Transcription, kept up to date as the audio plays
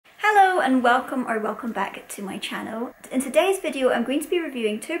and welcome back to my channel. In today's video I'm going to be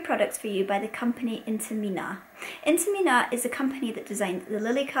reviewing two products for you by the company Intimina. Intimina is a company that designed the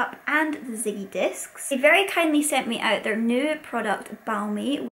Lily Cup and the Ziggy discs. They very kindly sent me out their new product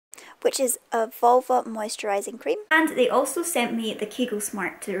Balmy, which is a vulva moisturising cream, and they also sent me the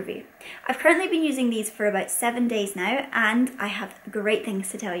Kegalsmart to review. I've currently been using these for about 7 days now and I have great things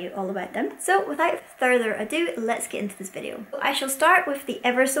to tell you all about them. So without further ado, let's get into this video. I shall start with the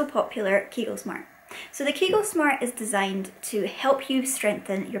ever so popular Kegalsmart. So the Kegalsmart is designed to help you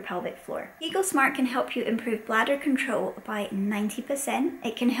strengthen your pelvic floor. Kegalsmart can help you improve bladder control by 90%.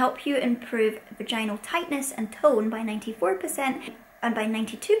 It can help you improve vaginal tightness and tone by 94%. And by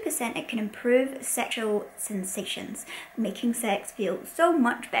 92% it can improve sexual sensations, making sex feel so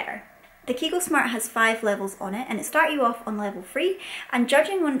much better. The Kegalsmart has 5 levels on it and it starts you off on level 3, and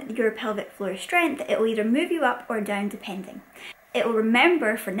judging on your pelvic floor strength it will either move you up or down depending. It will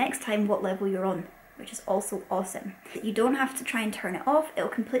remember for next time what level you're on, which is also awesome. You don't have to try and turn it off, it will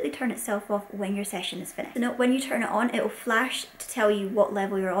completely turn itself off when your session is finished. So when you turn it on, it will flash to tell you what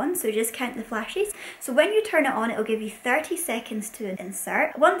level you're on, so just count the flashes. So when you turn it on, it will give you 30 seconds to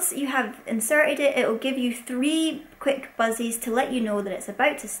insert. Once you have inserted it, it will give you 3 quick buzzies to let you know that it's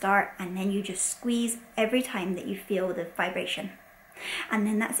about to start, and then you just squeeze every time that you feel the vibration. And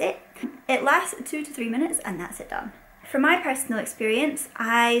then that's it. It lasts 2 to 3 minutes and that's it done. From my personal experience,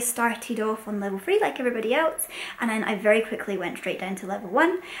 I started off on level 3 like everybody else, and then I very quickly went straight down to level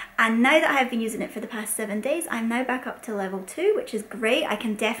 1, and now that I have been using it for the past 7 days, I'm now back up to level 2, which is great. I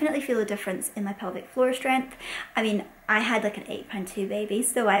can definitely feel a difference in my pelvic floor strength. I mean, I had like an 8'2" baby,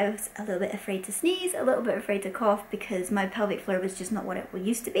 so I was a little bit afraid to sneeze, a little bit afraid to cough because my pelvic floor was just not what it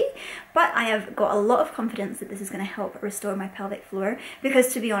used to be. But I have got a lot of confidence that this is going to help restore my pelvic floor,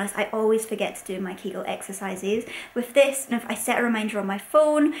 because to be honest, I always forget to do my Kegel exercises. With this, if I set a reminder on my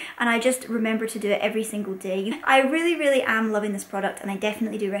phone and I just remember to do it every single day. I really am loving this product and I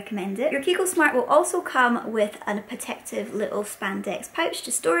definitely do recommend it. Your Kegalsmart will also come with a protective little spandex pouch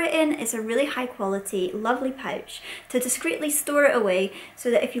to store it in. It's a really high quality, lovely pouch to discreetly store it away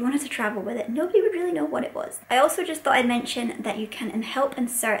so that if you wanted to travel with it, nobody would really know what it was. I also just thought I'd mention that you can help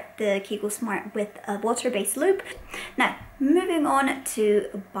insert the Kegalsmart with a water-based lube. Now, moving on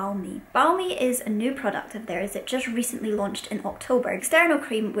to Balmy. Balmy is a new product of theirs that just recently launched in October. External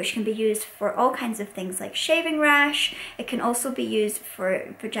cream which can be used for all kinds of things like shaving rash. It can also be used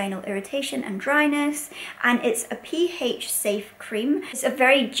for vaginal irritation and dryness, and it's a pH safe cream. It's a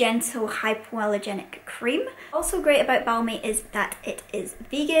very gentle hypoallergenic cream. Also great about Balmy is that it is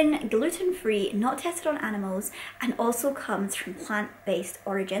vegan, gluten-free, not tested on animals, and also comes from plant-based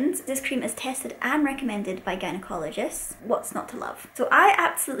origins. This cream is tested and recommended by gynecologists. What's not to love? So I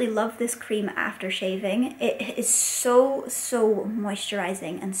absolutely love this cream after shaving. It is so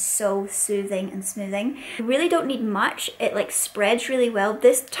moisturizing and so soothing and smoothing. You really don't need much. It like spreads really well.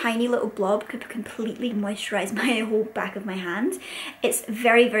 This tiny little blob could completely moisturize my whole back of my hand. It's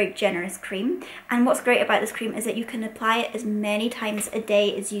very generous cream, and what's great about this cream is that you can apply it as many times a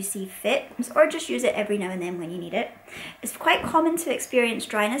day as you see fit, or just use it every now and then when you need it. It's quite common to experience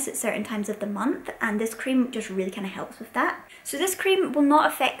dryness at certain times of the month, and this cream just really kind of helps with that. So this cream will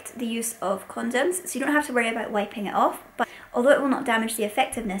not affect the use of condoms, so you don't have to worry about wiping it off, but although it will not damage the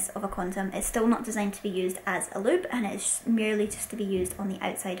effectiveness of a condom, it's still not designed to be used as a lube, and it's merely just to be used on the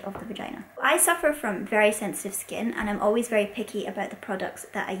outside of the vagina. I suffer from very sensitive skin and I'm always very picky about the products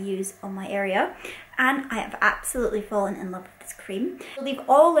that I use on my area, and I have absolutely fallen in love with this cream. I'll leave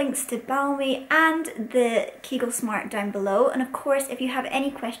all links to Balmy and the Kegalsmart down below, and of course if you have any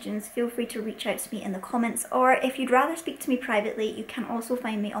questions feel free to reach out to me in the comments, or if you'd rather speak to me privately you can also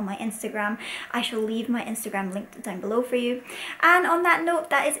find me on my Instagram. I shall leave my Instagram linked down below for you. And on that note,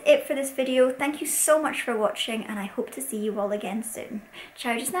 that is it for this video. Thank you so much for watching and I hope to see you all again soon.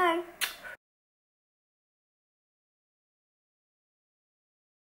 Ciao just now!